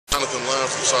Johnathan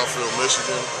from Southfield,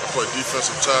 Michigan. I play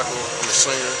defensive tackle. I'm a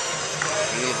senior at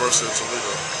the University of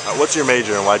Toledo. What's your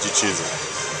major and why'd you choose it?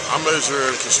 I major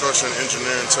in construction,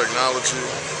 engineering, technology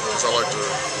because I like to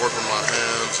work with my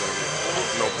hands, and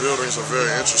buildings are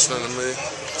very interesting to me.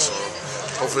 So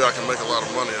hopefully I can make a lot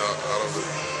of money out of it.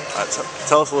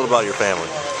 Tell us a little about your family.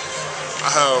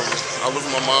 I live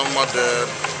with my mom and my dad,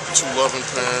 2 loving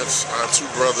parents. I have 2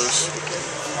 brothers,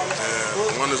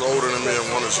 and one is older than me and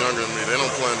one is younger than me. They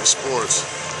don't play any sports,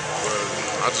 but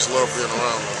I just love being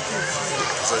around them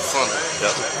because they're funny.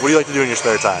 Yep. What do you like to do in your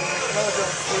spare time?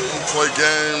 Play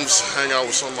games, hang out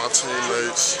with some of my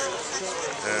teammates,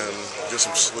 and get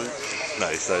some sleep.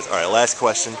 Nice, nice. All right, last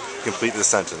question. Complete the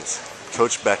sentence.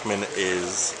 Coach Beckman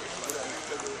is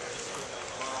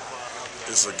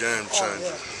a game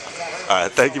changer. All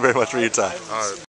right, thank you very much for your time. All right.